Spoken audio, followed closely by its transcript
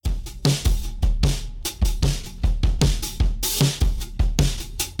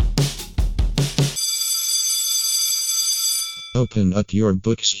open up your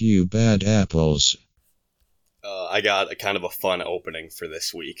books, you bad apples. I got a kind of a fun opening for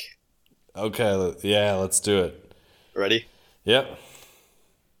this week. Okay, yeah, let's do it. Ready? Yep.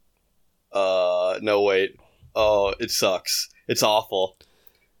 No, wait. Oh, it sucks. It's awful.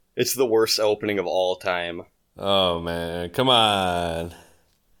 It's the worst opening of all time. Oh, man, come on.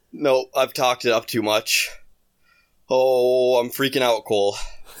 No, I've talked it up too much. Oh, I'm freaking out, Cole.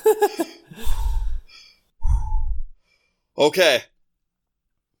 Okay.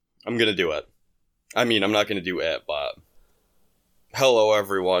 I'm gonna do it. I mean, I'm not gonna do it, but... Hello,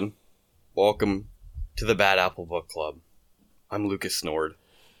 everyone. Welcome to the Bad Apple Book Club. I'm Lucas Nord.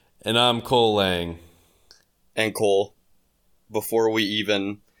 And I'm Cole Lang. And Cole, before we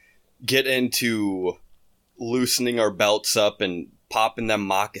even get into loosening our belts up and popping them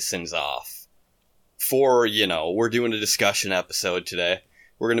moccasins off, we're doing a discussion episode today.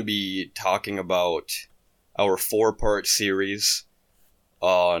 We're going to be talking about our 4-part series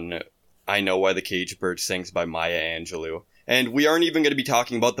on I Know Why the Caged Bird Sings by Maya Angelou. And we aren't even going to be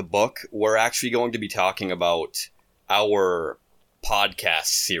talking about the book. We're actually going to be talking about our podcast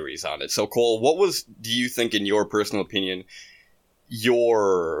series on it. So, Cole, what was, do you think, in your personal opinion,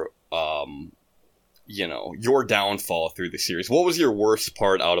 your downfall through the series? What was your worst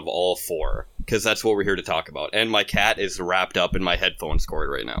part out of all 4? Because that's what we're here to talk about. And my cat is wrapped up in my headphones cord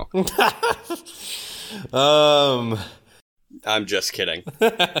right now. I'm just kidding.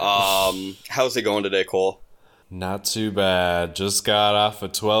 How's it going today, Cole? Not too bad. Just got off a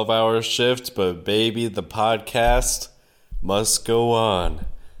 12-hour shift, but baby, the podcast must go on.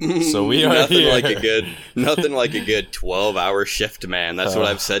 So we are nothing here. Nothing like a good 12-hour shift, man. That's what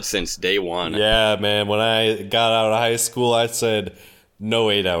I've said since day one. Yeah, man. When I got out of high school, I said no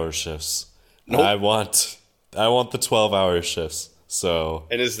 8-hour shifts. Nope. I want the 12-hour shifts. So.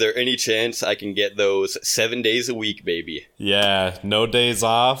 And is there any chance I can get those 7 days a week, baby? Yeah, no days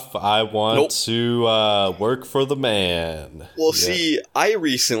off. I want to work for the man. Well, see, I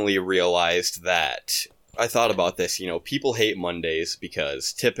recently realized that. I thought about this, people hate Mondays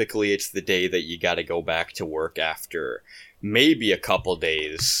because typically it's the day that you gotta go back to work after maybe a couple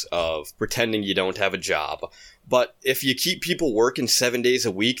days of pretending you don't have a job. But if you keep people working 7 days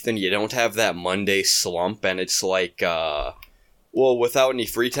a week, then you don't have that Monday slump, and it's like, without any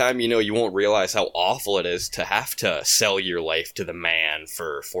free time, you won't realize how awful it is to have to sell your life to the man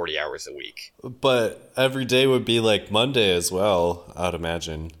for 40 hours a week. But every day would be like Monday as well, I'd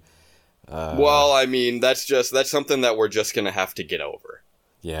imagine. Well, I mean, that's something that we're just gonna have to get over.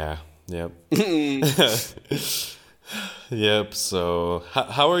 Yeah. Yep. Yep. So,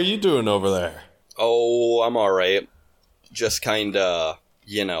 how are you doing over there? Oh, I'm all right. Just kind of,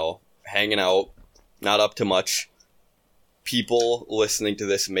 hanging out. Not up to much. People listening to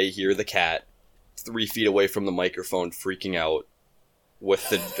this may hear the cat 3 feet away from the microphone freaking out with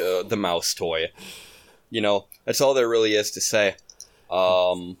the mouse toy. That's all there really is to say.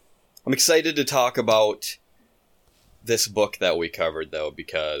 I'm excited to talk about this book that we covered, though,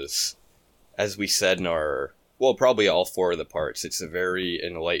 because, as we said in probably all 4 of the parts, it's a very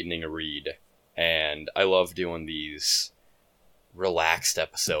enlightening read, and I love doing these relaxed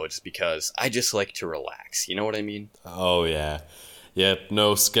episodes because I just like to relax, you know what I mean? Oh, yeah. Yep,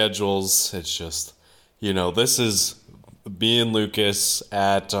 no schedules, it's just, this is me and Lucas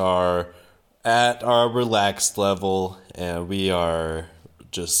at our relaxed level, and we are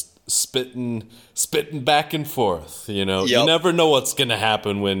just spitting back and forth, Yep. You never know what's gonna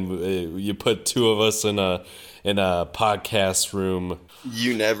happen when you put 2 of us in a podcast room.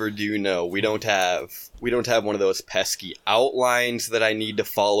 You never do know. We don't have one of those pesky outlines that I need to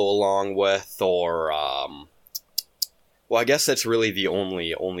follow along with, or I guess that's really the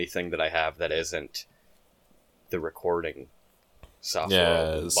only thing that I have that isn't the recording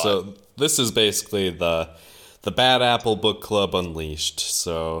software. Yeah, so this is basically the Bad Apple Book Club Unleashed.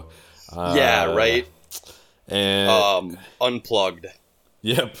 So yeah, right. And unplugged.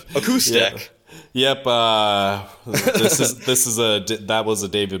 Yep. Acoustic. Yep. That was a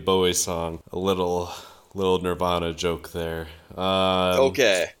David Bowie song. A little Nirvana joke there.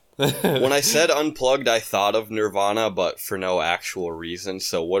 Okay. When I said unplugged, I thought of Nirvana, but for no actual reason.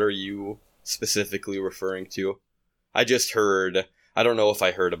 So what are you specifically referring to? I just heard. I don't know if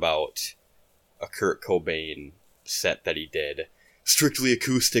I heard about a Kurt Cobain set that he did, strictly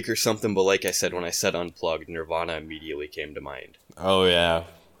acoustic or something, but like I said, when I said unplugged, Nirvana immediately came to mind. Oh yeah,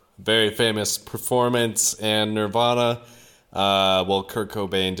 very famous performance, and Nirvana, Kurt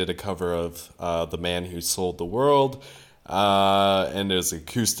Cobain did a cover of The Man Who Sold the World, and it was an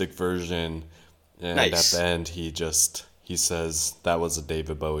acoustic version, and nice. At the end he says that was a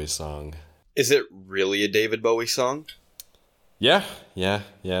David Bowie song. Is it really a David Bowie song? Yeah,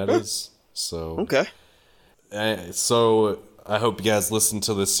 it is. So, Okay. so I hope you guys listened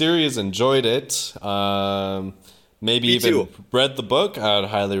to the series, enjoyed it. Maybe Me even too. read the book. I would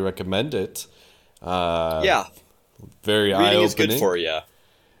highly recommend it. Yeah, Very reading is good eye-opening. for you.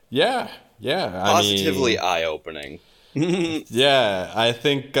 Yeah. I Positively mean, eye-opening. yeah, I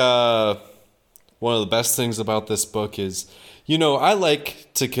think one of the best things about this book is, I like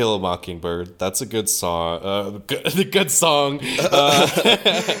To Kill a Mockingbird. That's a good song. Good song. Kind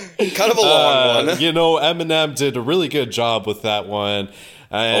of a long one. Eminem did a really good job with that one.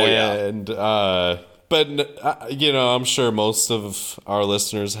 Oh, yeah. And, I'm sure most of our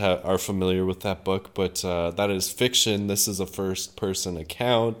listeners are familiar with that book, but that is fiction. This is a first-person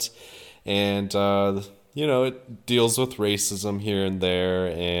account. And, it deals with racism here and there,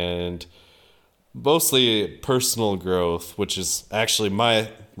 and mostly personal growth, which is actually my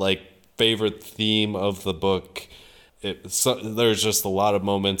favorite theme of the book. There's just a lot of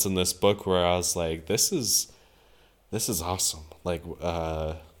moments in this book where I was like, this is awesome.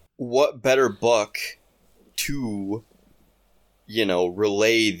 What better book to,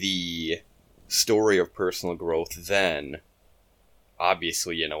 relay the story of personal growth than,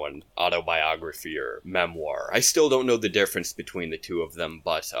 obviously, an autobiography or memoir. I still don't know the difference between the two of them,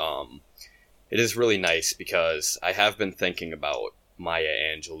 but it is really nice because I have been thinking about Maya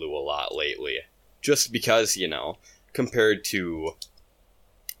Angelou a lot lately. Just because, compared to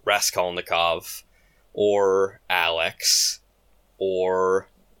Raskolnikov or Alex or,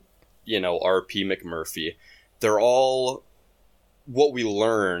 R.P. McMurphy, they're all, what we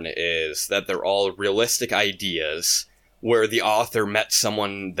learn is that they're all realistic ideas where the author met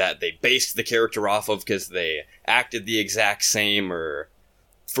someone that they based the character off of because they acted the exact same or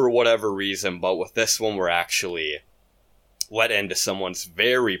for whatever reason, but with this one we're actually let into someone's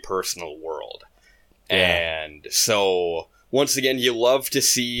very personal world. Yeah. And so, once again, you love to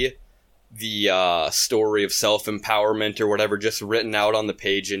see the story of self-empowerment or whatever just written out on the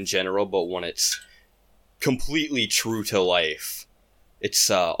page in general, but when it's completely true to life, it's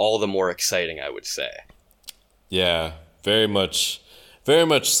all the more exciting, I would say. Yeah, very much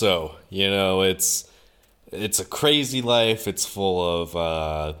so. It's a crazy life. It's full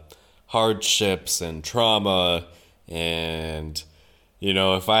of hardships and trauma. And,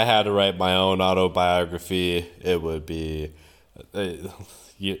 if I had to write my own autobiography, it would be, it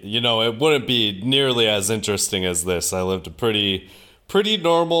wouldn't be nearly as interesting as this. I lived a pretty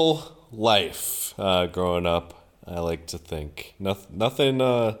normal life growing up, I like to think. Nothing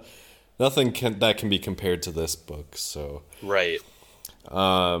that can be compared to this book. So, Right.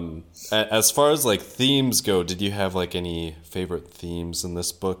 As far as themes go, did you have any favorite themes in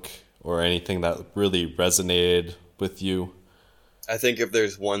this book or anything that really resonated with you? I think if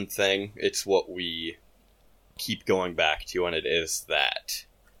there's one thing, it's what we keep going back to, and it is that,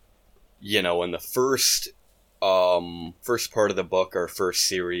 in the first part of the book, our first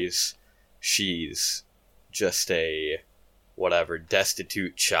series, she's just a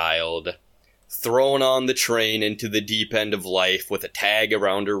destitute child thrown on the train into the deep end of life with a tag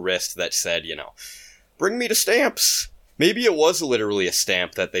around her wrist that said, bring me to Stamps. Maybe it was literally a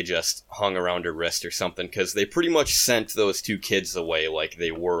stamp that they just hung around her wrist or something, because they pretty much sent those two kids away like they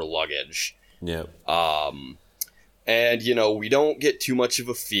were luggage. Yep. And, we don't get too much of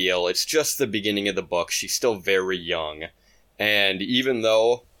a feel. It's just the beginning of the book. She's still very young. And even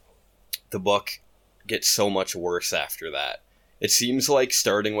though the book gets so much worse after that, it seems like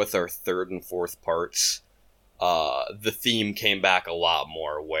starting with our third and fourth parts, the theme came back a lot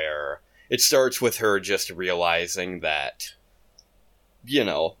more, where it starts with her just realizing that,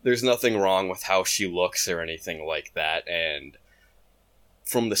 there's nothing wrong with how she looks or anything like that, and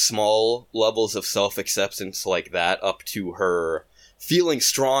from the small levels of self-acceptance like that up to her feeling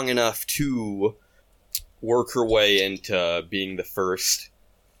strong enough to work her way into being the first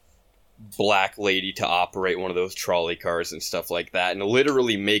black lady to operate one of those trolley cars and stuff like that, and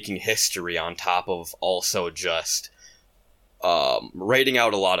literally making history on top of also just writing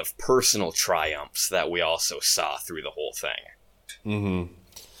out a lot of personal triumphs that we also saw through the whole thing. Mm-hmm.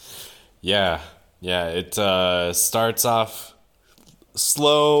 Yeah, it starts off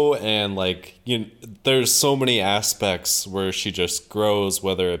slow and there's so many aspects where she just grows,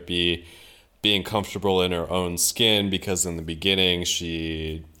 whether it be being comfortable in her own skin, because in the beginning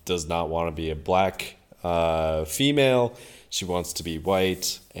she does not want to be a black female. She wants to be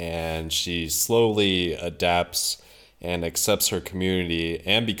white, and she slowly adapts and accepts her community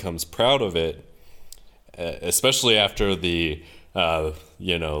and becomes proud of it, especially after the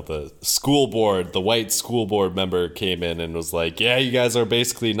school board, the white school board member came in and was like, yeah, you guys are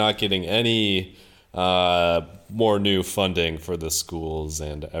basically not getting any more new funding for the schools,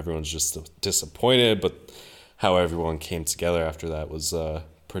 and everyone's just disappointed, but how everyone came together after that was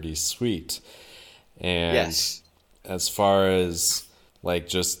pretty sweet. And Yes. as far as like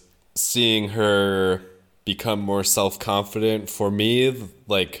just seeing her become more self-confident, for me,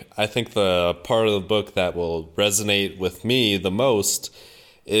 like I think the part of the book that will resonate with me the most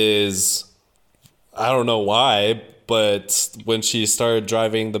is, I don't know why, but when she started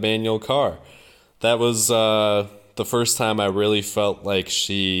driving the manual car, that was the first time I really felt like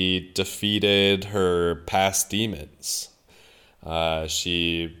she defeated her past demons.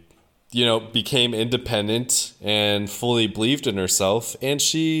 She, became independent and fully believed in herself, and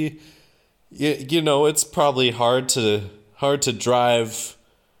she, it's probably hard to drive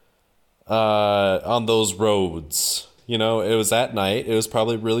on those roads. It was at night. It was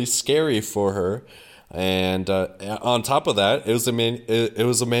probably really scary for her. And on top of that, it was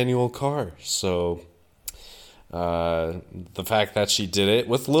a manual car. So the fact that she did it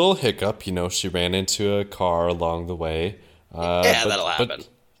with a little hiccup, she ran into a car along the way. That'll happen.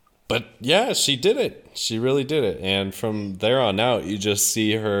 But yeah, she did it. She really did it. And from there on out, you just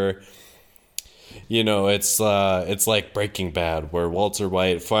see her. It's like Breaking Bad, where Walter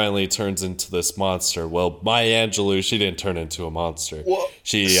White finally turns into this monster. Well, Maya Angelou, she didn't turn into a monster. Well,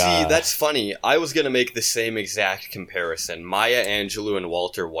 that's funny. I was going to make the same exact comparison. Maya Angelou and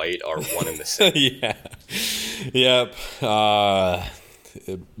Walter White are one and the same. Yeah. Yep.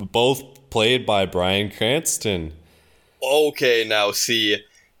 Both played by Bryan Cranston. Okay, now see,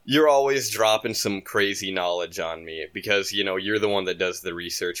 you're always dropping some crazy knowledge on me because, you're the one that does the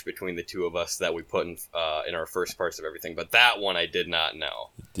research between the two of us that we put in our first parts of everything. But that one I did not know.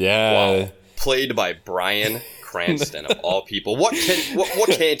 Yeah. Wow. Played by Bryan Cranston, of all people. What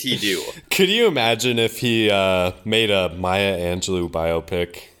can't he do? Could you imagine if he made a Maya Angelou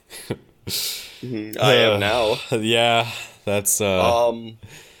biopic? I am now. Yeah, that's kind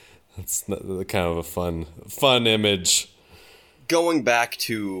of a fun image. Going back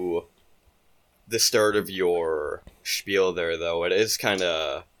to the start of your spiel there, though,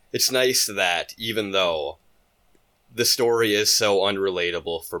 it's nice that even though the story is so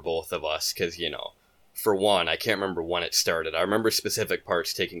unrelatable for both of us, because, for one, I can't remember when it started. I remember specific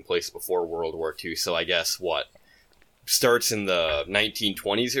parts taking place before World War II, so I guess, starts in the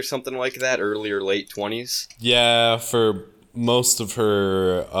 1920s or something like that, early or late 20s? Yeah, for most of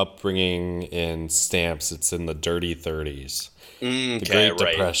her upbringing in stamps, it's in the dirty 30s. The Great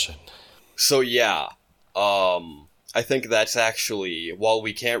Depression. So yeah, I think that's actually, while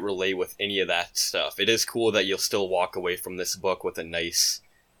we can't relate with any of that stuff, it is cool that you'll still walk away from this book with a nice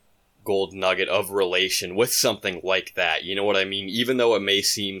gold nugget of relation with something like that. You know what I mean? Even though it may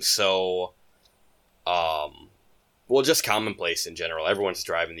seem so, just commonplace in general. Everyone's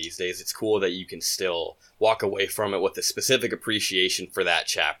driving these days. It's cool that you can still walk away from it with a specific appreciation for that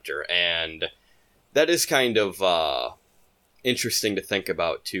chapter. And that is kind of, interesting to think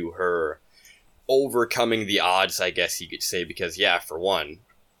about, too, her overcoming the odds, I guess you could say, because, yeah, for one,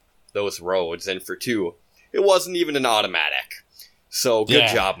 those roads, and for two, it wasn't even an automatic. So, good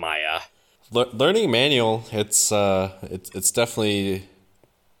job, Maya. Learning manual, it's definitely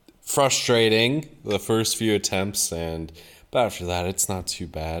frustrating the first few attempts, but after that, it's not too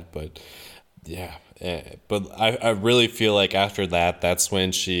bad, but, yeah. But I really feel like after that, that's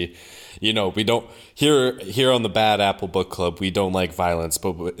when she... we don't here on the Bad Apple Book Club, we don't like violence,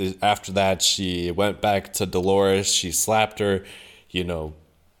 but after that she went back to Dolores, she slapped her, kind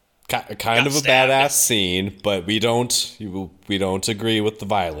of a badass scene, but we don't agree with the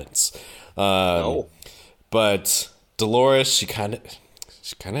violence. No. But Dolores, she kind of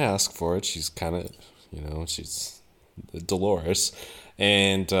asked for it. She's kind of, she's Dolores,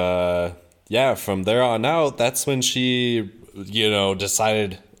 and from there on out, that's when she,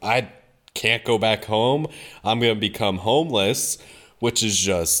 decided, I can't go back home. I'm going to become homeless, which is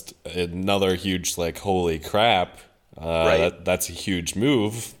just another huge, holy crap. Right. That's a huge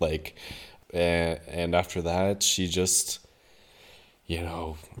move. And after that, she just,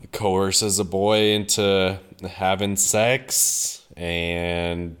 coerces a boy into having sex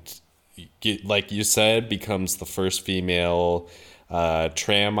and, like you said, becomes the first female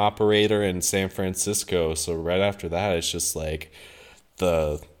tram operator in San Francisco. So right after that, it's just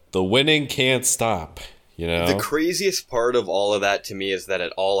the winning can't stop, The craziest part of all of that to me is that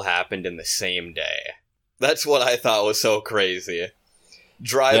it all happened in the same day. That's what I thought was so crazy.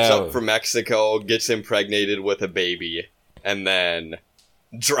 Drives up from Mexico, gets impregnated with a baby, and then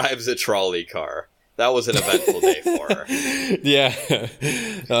drives a trolley car. That was an eventful day for her. Yeah.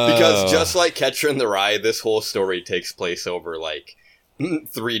 Because just like Catcher in the Rye, this whole story takes place over,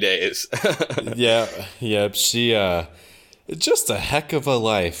 3 days. Yeah, yep. She just a heck of a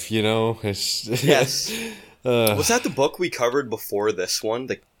life, you know. Yes. Was that the book we covered before this one?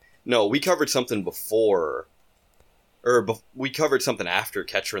 No, we covered something before, we covered something after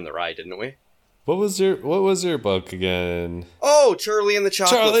Catcher in the Rye, didn't we? What was your book again? Oh, Charlie and the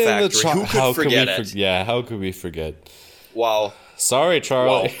Chocolate Factory. Who could forget it? Yeah, how could we forget? Wow. Sorry,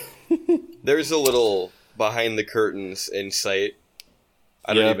 Charlie. Wow. There's a little behind the curtains insight.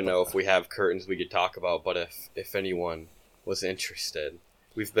 I don't even know if we have curtains we could talk about, but if anyone was interested,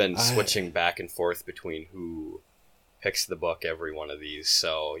 we've been switching back and forth between who picks the book every one of these,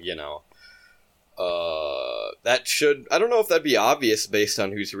 so, you know. I don't know if that'd be obvious based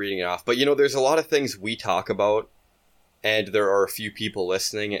on who's reading it off, but, you know, there's a lot of things we talk about, and there are a few people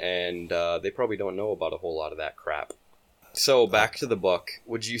listening, and they probably don't know about a whole lot of that crap. So, back to the book.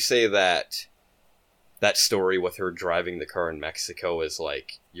 Would you say that story with her driving the car in Mexico is,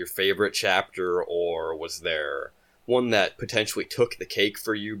 like, your favorite chapter, or was there one that potentially took the cake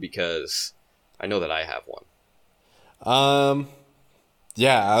for you? Because I know that I have one.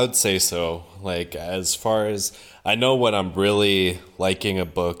 Yeah, I would say so. Like, as far as I know when I'm really liking a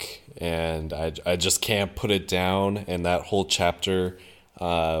book and I just can't put it down, and that whole chapter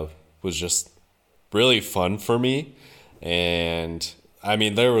was just really fun for me. And I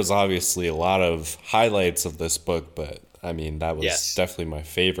mean, there was obviously a lot of highlights of this book, but I mean, that was definitely my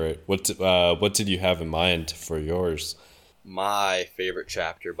favorite. What did you have in mind for yours? My favorite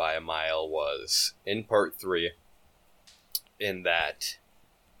chapter by a mile was in part 3, in that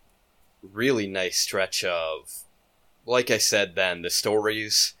really nice stretch of, like I said then, the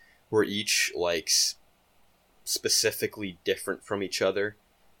stories were each, like, specifically different from each other,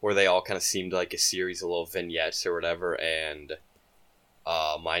 where they all kind of seemed like a series of little vignettes or whatever, and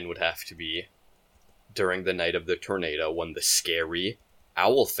mine would have to be during the night of the tornado when the scary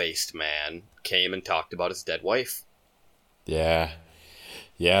owl-faced man came and talked about his dead wife. Yeah,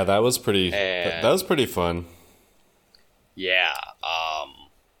 that was pretty. That was pretty fun. Yeah,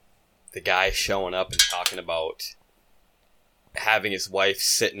 the guy showing up and talking about having his wife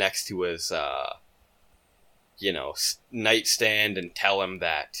sit next to his, nightstand and tell him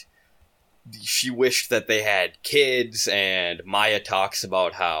that she wished that they had kids, and Maya talks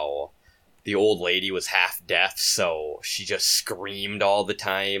about how the old lady was half deaf, so she just screamed all the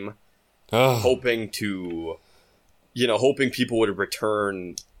time, hoping people would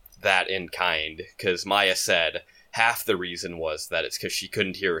return that in kind, because Maya said half the reason was that it's because she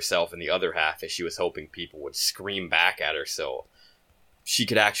couldn't hear herself, and the other half is she was hoping people would scream back at her so she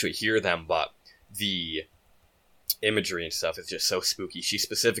could actually hear them, but the imagery and stuff is just so spooky. She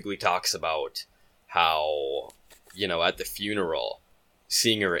specifically talks about how, at the funeral,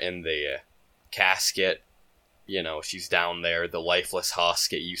 seeing her in the casket, she's down there, the lifeless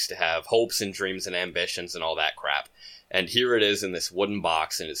husk. It used to have hopes and dreams and ambitions and all that crap. And here it is in this wooden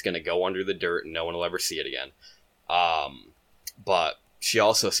box, and it's going to go under the dirt, and no one will ever see it again. But she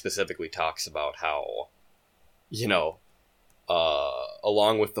also specifically talks about how,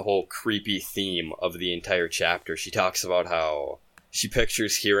 along with the whole creepy theme of the entire chapter, she talks about how she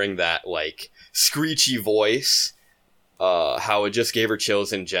pictures hearing that, like, screechy voice, how it just gave her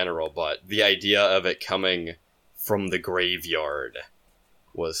chills in general, but the idea of it coming from the graveyard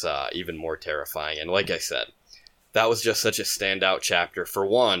was even more terrifying. And like I said, that was just such a standout chapter, for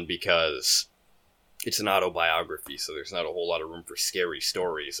one, because it's an autobiography, so there's not a whole lot of room for scary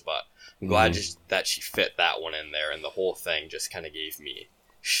stories, but I'm glad that she fit that one in there, and the whole thing just kind of gave me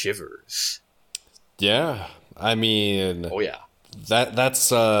shivers. Yeah, I mean... Oh, yeah.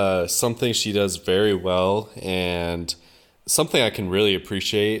 That's something she does very well, and something I can really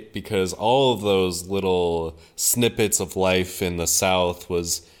appreciate, because all of those little snippets of life in the South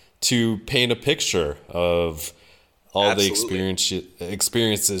was to paint a picture of all the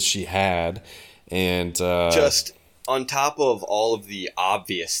experiences she had, and just on top of all of the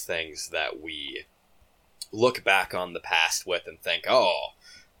obvious things that we look back on the past with and think, oh,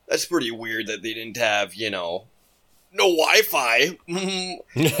 that's pretty weird that they didn't have, no Wi-Fi.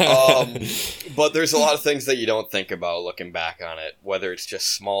 But there's a lot of things that you don't think about looking back on it, whether it's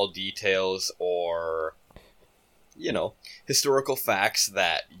just small details or, historical facts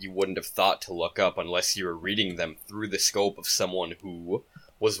that you wouldn't have thought to look up unless you were reading them through the scope of someone who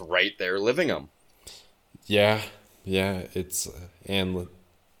was right there living them. Yeah, it's and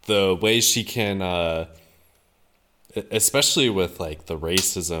the way she can, especially with, like, the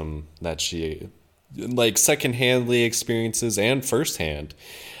racism that she, like, secondhandly experiences and firsthand.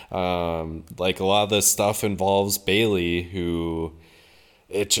 Like, a lot of this stuff involves Bailey, who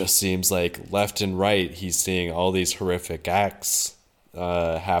it just seems like left and right he's seeing all these horrific acts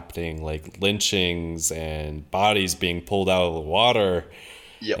happening, like lynchings and bodies being pulled out of the water.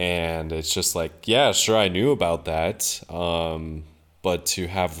 Yep. And it's just like, yeah, sure, I knew about that. But to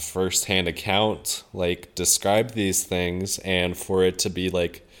have a firsthand account, like, describe these things, and for it to be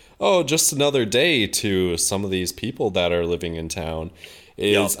like, oh, just another day to some of these people that are living in town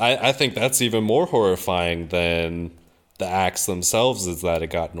is, Yep. I think that's even more horrifying than the acts themselves, is that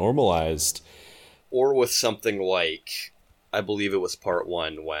it got normalized. Or with something like, I believe it was part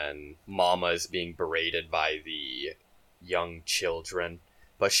one, when Mama is being berated by the young children,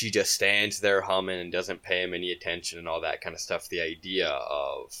 but she just stands there humming and doesn't pay him any attention and all that kind of stuff. The idea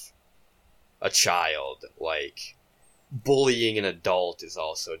of a child, like, bullying an adult is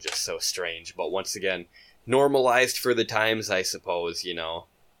also just so strange. But once again, normalized for the times, I suppose, you know?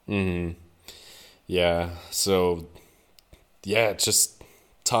 Mm-hmm. Yeah, so, yeah, just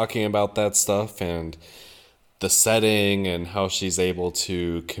talking about that stuff and the setting and how she's able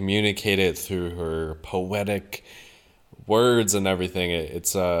to communicate it through her poetic words and everything.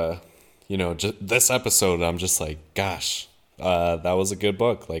 It's just this episode, I'm just like, gosh, that was a good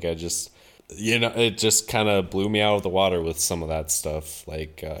book. Like, I just, it just kind of blew me out of the water with some of that stuff.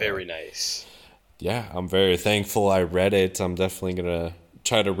 Like, Very nice. yeah, I'm very thankful I read it. I'm definitely gonna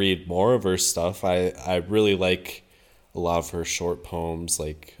try to read more of her stuff. I really like a lot of her short poems.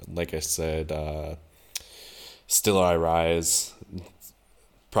 Like I said, Still I Rise.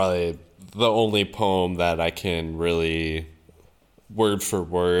 Probably the only poem that I can really word for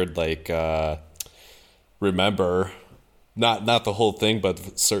word remember. Not the whole thing,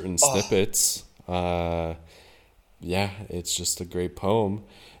 but certain snippets. Yeah, it's just a great poem.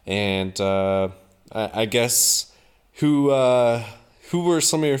 And I guess who were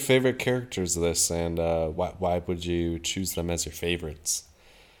some of your favorite characters of this, and why would you choose them as your favorites?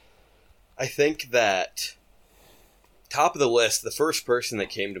 I think that top of the list, the first person that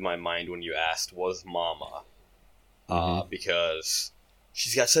came to my mind when you asked was Mama. Because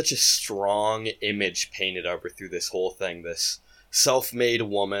she's got such a strong image painted of her through this whole thing. This self-made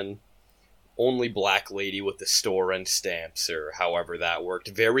woman, only black lady with the store and stamps, or however that worked.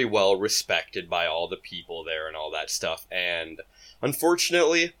 Very well respected by all the people there and all that stuff. And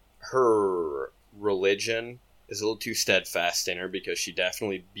unfortunately, her religion is a little too steadfast in her, because she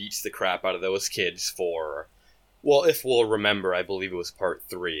definitely beats the crap out of those kids for... Well, if we'll remember, I believe it was part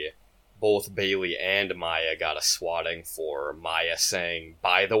 3. Both Bailey and Maya got a swatting for Maya saying,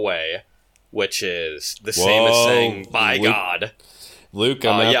 "by the way," which is the same as saying, "by God." Luke,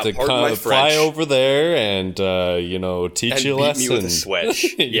 I'm going to have to fly over there and, teach and you a beat lesson. me with a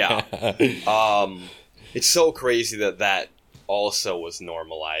switch. Yeah. It's so crazy that also was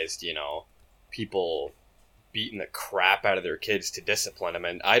normalized, people beating the crap out of their kids to discipline them.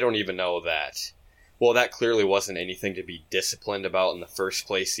 And I don't even know that... Well, that clearly wasn't anything to be disciplined about in the first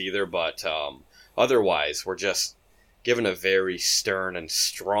place either, but otherwise, we're just given a very stern and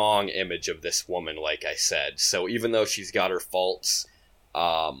strong image of this woman, like I said. So even though she's got her faults,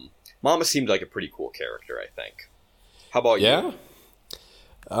 Mama seemed like a pretty cool character, I think. How about you?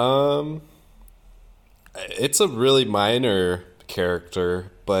 Yeah. It's a really minor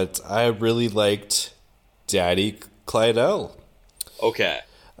character, but I really liked Daddy Clydell. Okay.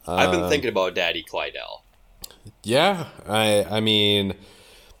 I've been thinking about Daddy Clydell. Yeah, I mean,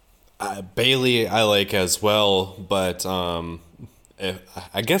 Bailey I like as well, but I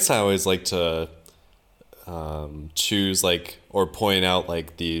guess I always like to choose or point out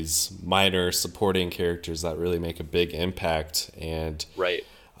these minor supporting characters that really make a big impact. And right,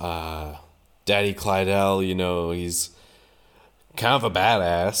 Daddy Clydell, he's kind of a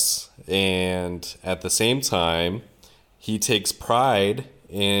badass, and at the same time, he takes pride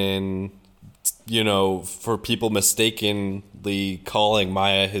in, for people mistakenly calling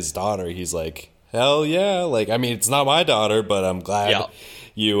Maya his daughter. He's like, hell yeah. It's not my daughter, but I'm glad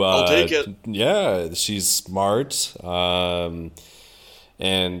you, I'll take it. Yeah, she's smart. And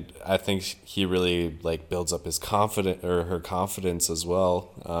I think he really builds up his her confidence as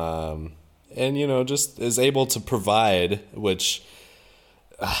well. And, just is able to provide, which,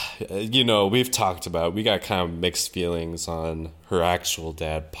 we've talked about. We got kind of mixed feelings on her actual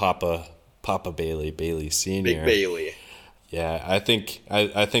dad, Papa Bailey Sr. Big Bailey. Yeah, I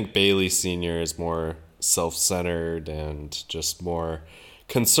think Bailey Sr. is more self-centered and just more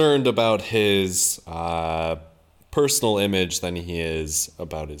concerned about his personal image than he is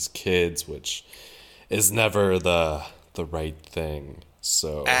about his kids, which is never the right thing.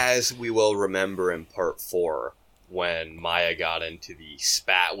 So, as we will remember in part 4, when Maya got into the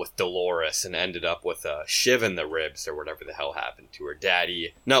spat with Dolores and ended up with a shiv in the ribs or whatever the hell happened to her.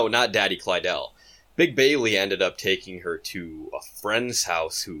 No, not Daddy Clydell. Big Bailey ended up taking her to a friend's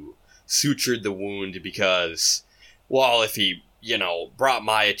house who sutured the wound because, well, if he, brought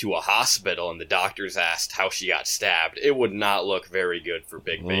Maya to a hospital and the doctors asked how she got stabbed, it would not look very good for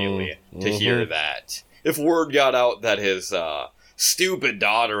Big Bailey to hear that. If word got out that his stupid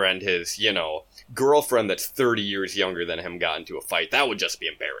daughter and his, girlfriend that's 30 years younger than him got into a fight, that would just be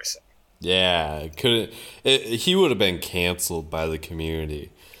embarrassing. Yeah, he would have been canceled by the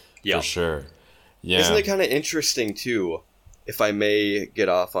community, for sure. Yeah. Isn't it kind of interesting, too, if I may get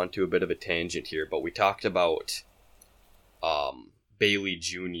off onto a bit of a tangent here, but we talked about Bailey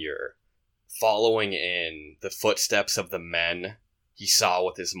Jr. following in the footsteps of the men he saw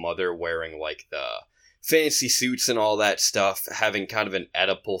with his mother wearing, like, the fancy suits and all that stuff, having kind of an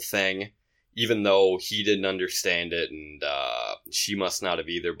Oedipal thing, even though he didn't understand it, and she must not have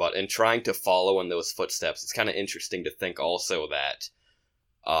either, but in trying to follow in those footsteps, it's kind of interesting to think also that,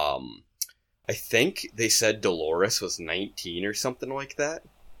 I think they said Dolores was 19 or something like that.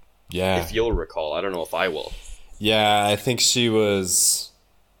 Yeah. If you'll recall. I don't know if I will. Yeah, I think she was,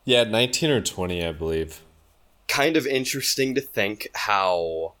 19 or 20, I believe. Kind of interesting to think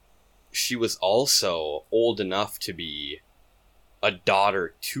how she was also old enough to be a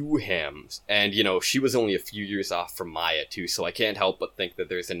daughter to him. And, she was only a few years off from Maya, too, so I can't help but think that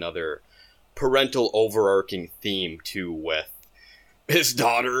there's another parental overarching theme, too, with his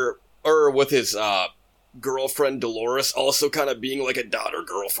daughter, or with his girlfriend Dolores also kind of being like a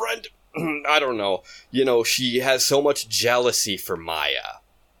daughter-girlfriend. I don't know. She has so much jealousy for Maya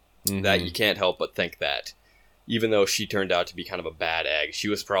that you can't help but think that. Even though she turned out to be kind of a bad egg, she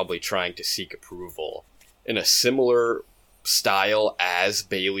was probably trying to seek approval in a similar style as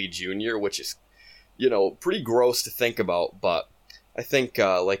Bailey Jr., which is, pretty gross to think about, but I think,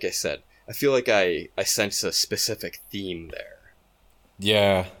 like I said, I feel like I sense a specific theme there.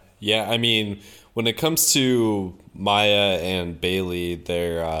 Yeah, I mean, when it comes to Maya and Bailey,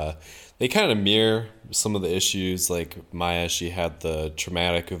 they kind of mirror some of the issues. Like Maya, she had the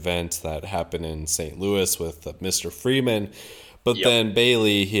traumatic event that happened in St. Louis with Mr. Freeman. But then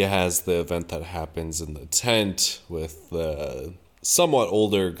Bailey, he has the event that happens in the tent with the somewhat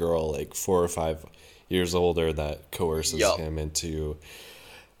older girl, like 4 or 5 years older, that coerces him into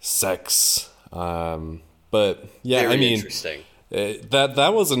sex. But yeah, Very I mean, interesting.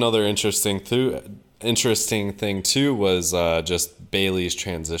 That was another interesting thing too, was just Bailey's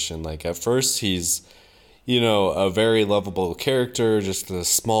transition. Like at first he's, a very lovable character, just a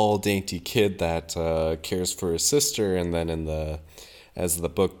small dainty kid that cares for his sister, and then as the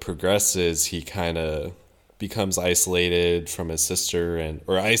book progresses, he kind of becomes isolated from his sister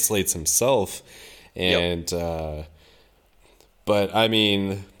or isolates himself, and but I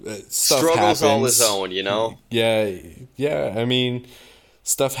mean, stuff struggles happens. all his own, Yeah. I mean,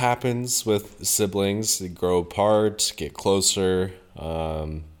 stuff happens with siblings. They grow apart, get closer.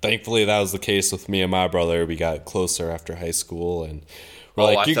 Thankfully, that was the case with me and my brother. We got closer after high school, and we're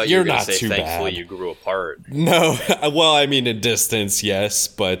like, I thought "You're you were not say, too thankfully bad." you grew apart. No, well, I mean, in distance, yes,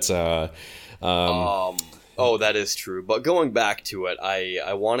 but that is true. But going back to it,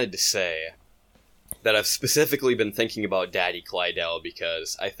 I wanted to say that I've specifically been thinking about Daddy Clydell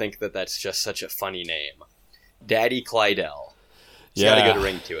because I think that that's just such a funny name. Daddy Clydell. It's got a good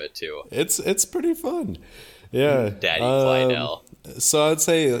ring to it, too. It's pretty fun. Yeah. Daddy Clydell. So I'd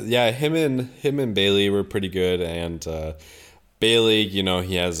say, him and Bailey were pretty good, and Bailey,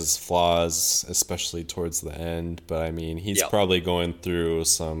 he has his flaws, especially towards the end, but I mean, he's probably going through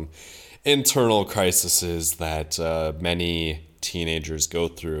some internal crises that many teenagers go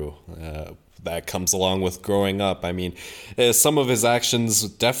through. That comes along with growing up. I mean, some of his actions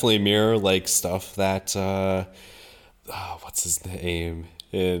definitely mirror like stuff that what's his name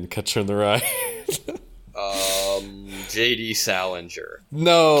in Catcher in the Rye? J.D. Salinger.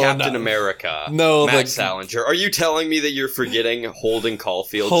 No, Captain America. No, Matt Salinger. Are you telling me that you're forgetting Holden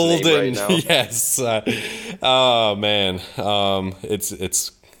Caulfield's name right now? Yes. Oh man,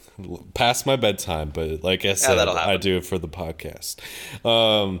 it's past my bedtime, but like I said, I do it for the podcast.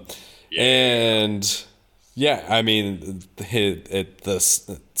 And yeah, I mean,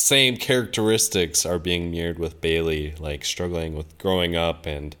 the same characteristics are being mirrored with Bailey, like struggling with growing up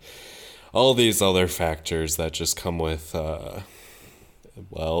and all these other factors that just come with,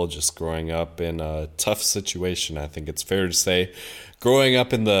 just growing up in a tough situation. I think it's fair to say growing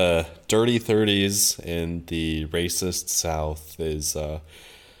up in the dirty 30s in the racist South is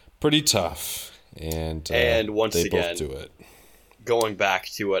pretty tough. And once they again, both do it. Going back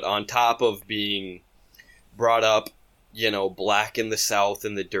to it, on top of being brought up, black in the South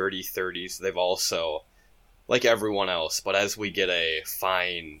in the dirty 30s, they've also like everyone else, but as we get a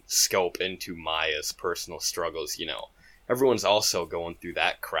fine scope into Maya's personal struggles, everyone's also going through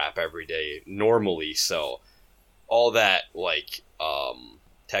that crap every day normally, so all that, like,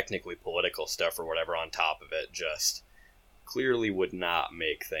 technically political stuff or whatever on top of it just clearly would not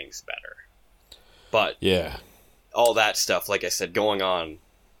make things better. But Yeah. all that stuff, like I said, going on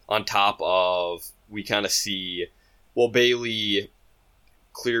top of, we kind of see, well, Bailey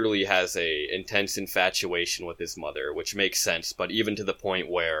clearly has a intense infatuation with his mother, which makes sense, but even to the point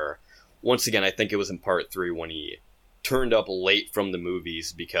where, once again, I think it was in part 3 when he turned up late from the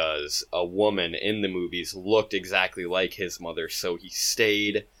movies because a woman in the movies looked exactly like his mother, so he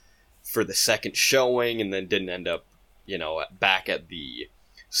stayed for the second showing and then didn't end up, back at the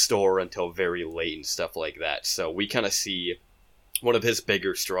store until very late and stuff like that. So we kind of see one of his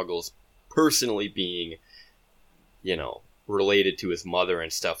bigger struggles personally being, related to his mother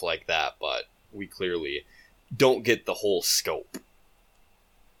and stuff like that, but we clearly don't get the whole scope.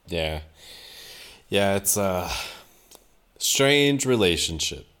 Yeah. Yeah, it's a strange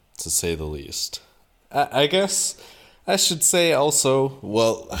relationship, to say the least. I guess I should say also,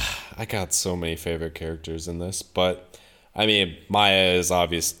 well, I got so many favorite characters in this, but I mean, Maya is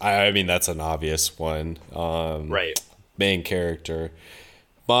obvious. I mean, that's an obvious one. Right. Main character.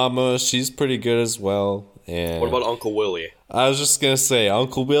 Mama, she's pretty good as well. And what about Uncle Willie? I was just gonna say,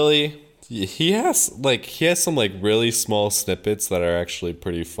 Uncle Willie, he has some like really small snippets that are actually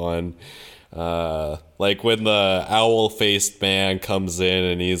pretty fun. Like when the owl-faced man comes in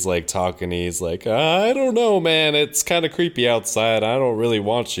and he's like talking, he's like, I don't know, man, it's kind of creepy outside. I don't really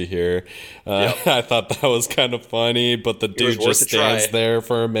want you here. Yep. I thought that was kind of funny, but the dude just stands there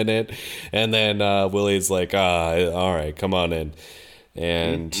for a minute, and then Willie's like, all right, come on in.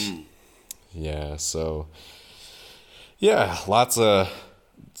 And yeah, so yeah, lots of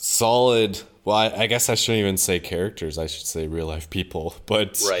solid. Well, I guess I shouldn't even say characters. I should say real life people.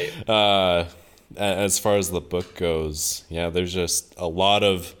 But right. As far as the book goes, yeah, there's just a lot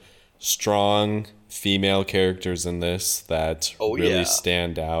of strong female characters in this that really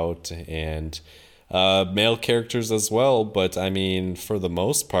stand out, and male characters as well. But I mean, for the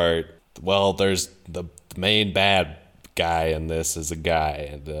most part, well, there's the main bad guy in this is a guy,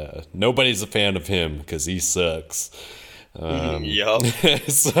 and nobody's a fan of him because he sucks. Yup.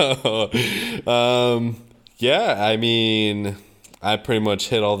 So, yeah, I mean, I pretty much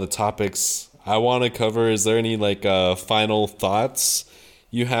hit all the topics I want to cover. Is there any like final thoughts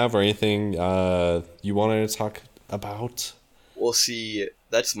you have, or anything you wanted to talk about? Well, see,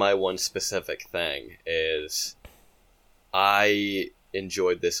 that's my one specific thing, is I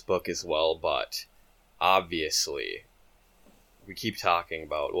enjoyed this book as well, but obviously we keep talking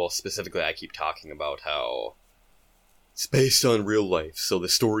about, well, specifically I keep talking about how it's based on real life, so the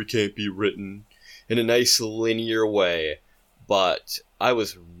story can't be written in a nice linear way. But I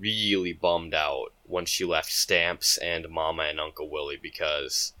was really bummed out when she left Stamps and Mama and Uncle Willie,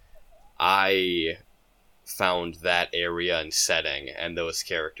 because I found that area and setting and those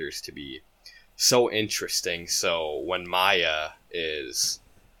characters to be so interesting. So when Maya is,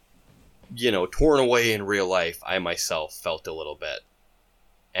 torn away in real life, I myself felt a little bit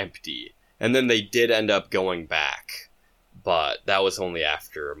empty. And then they did end up going back, but that was only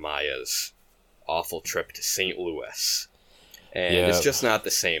after Maya's awful trip to St. Louis. And it's just not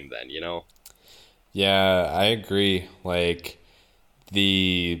the same then, Yeah, I agree. Like,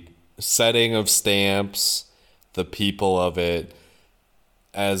 the setting of Stamps, the people of it,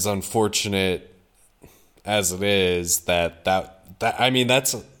 as unfortunate as it is, that I mean,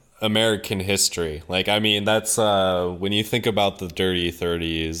 that's American history. Like, I mean, that's when you think about the Dirty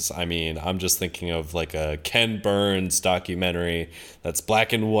 30s, I mean, I'm just thinking of like a Ken Burns documentary that's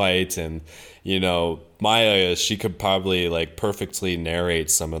black and white, and Maya, she could probably like perfectly narrate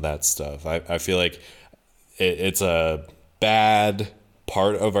some of that stuff. I feel like it's a bad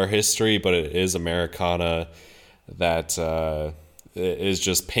part of our history, but it is Americana that is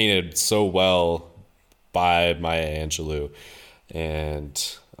just painted so well by Maya Angelou.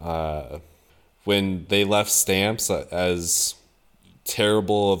 And when they left Stamps, as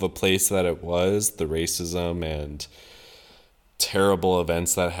terrible of a place that it was, the racism and terrible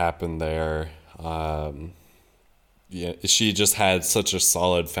events that happened there, she just had such a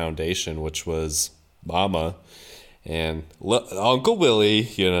solid foundation, which was Mama. And Uncle Willie,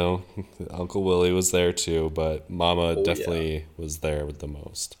 Uncle Willie was there too, but Mama definitely was there with the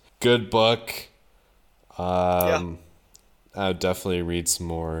most. Good book. I would definitely read some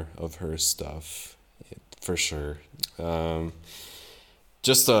more of her stuff, for sure.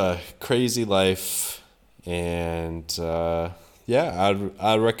 Just a crazy life, and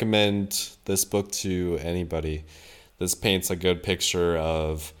I'd recommend this book to anybody. This paints a good picture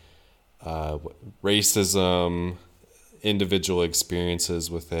of racism, individual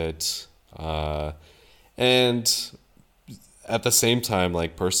experiences with it, and at the same time,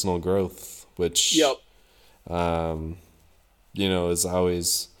 like, personal growth, which Yep. Is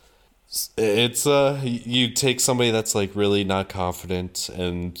always, it's you take somebody that's like really not confident,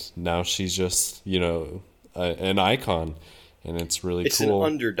 and now she's just an icon, and it's really It's cool.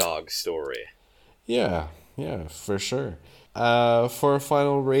 an underdog story. Yeah, for sure. For a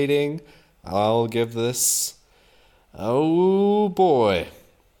final rating, I'll give this, oh boy,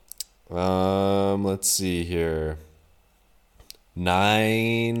 let's see here,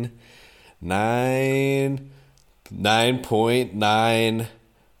 9.9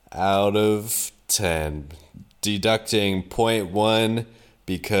 out of 10, deducting 0.1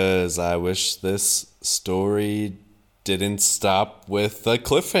 because I wish this story didn't stop with a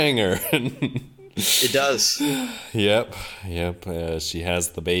cliffhanger. It does. Yep. She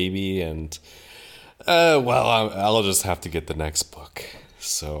has the baby, and I'll just have to get the next book.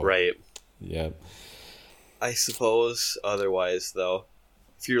 So Right. Yep. I suppose otherwise, though,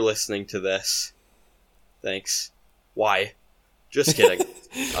 if you're listening to this, thanks. Why? Just kidding.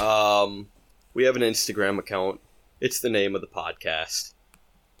 We have an Instagram account. It's the name of the podcast.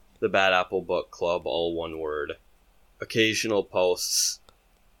 The Bad Apple Book Club, all one word. Occasional posts.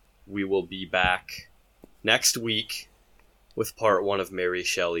 We will be back next week with part 1 of Mary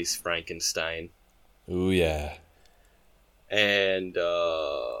Shelley's Frankenstein. Ooh, yeah. And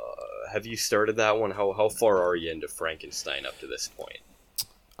have you started that one? How far are you into Frankenstein up to this point?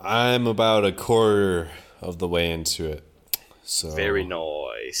 I'm about a quarter of the way into it. So Very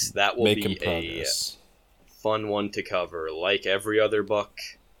nice. That will be progress. a fun one to cover, like every other book.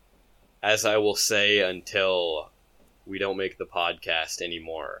 As I will say until we don't make the podcast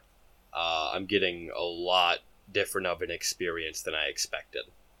anymore, I'm getting a lot different of an experience than I expected.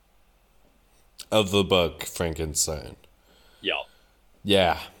 Of the book Frankenstein. Yeah.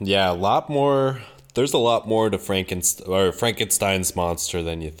 Yeah, a lot more. There's a lot more to Frankenstein's monster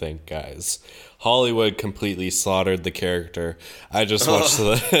than you think, guys. Hollywood completely slaughtered the character. I just watched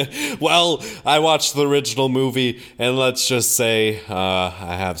I watched the original movie, and let's just say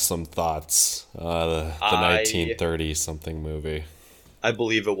I have some thoughts. The 1930 something movie. I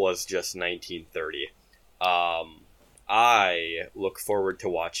believe it was just 1930. I look forward to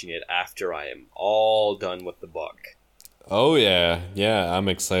watching it after I am all done with the book. Oh, yeah, I'm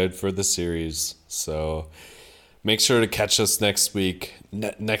excited for the series. So make sure to catch us next week.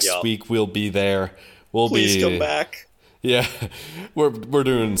 Next week we'll be there. Please come back. Yeah, we're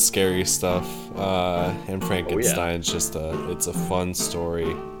doing scary stuff, and Frankenstein's just it's a fun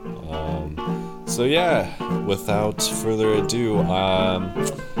story. So yeah, without further ado,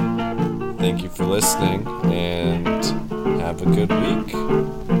 thank you for listening, and have a good week.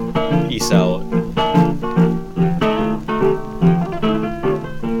 Peace out.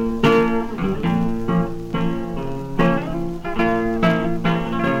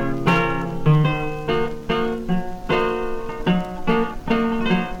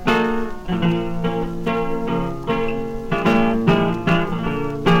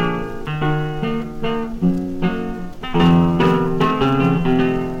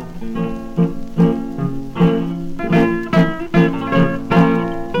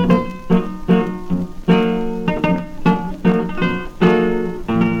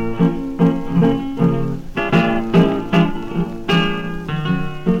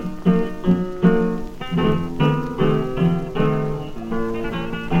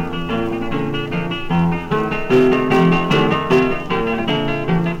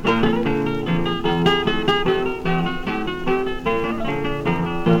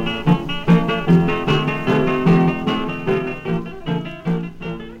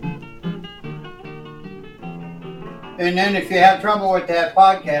 And then if you have trouble with that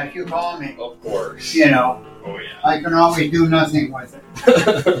podcast, you call me. Of course. You know, Oh, yeah. I can always do nothing with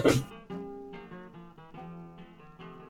it.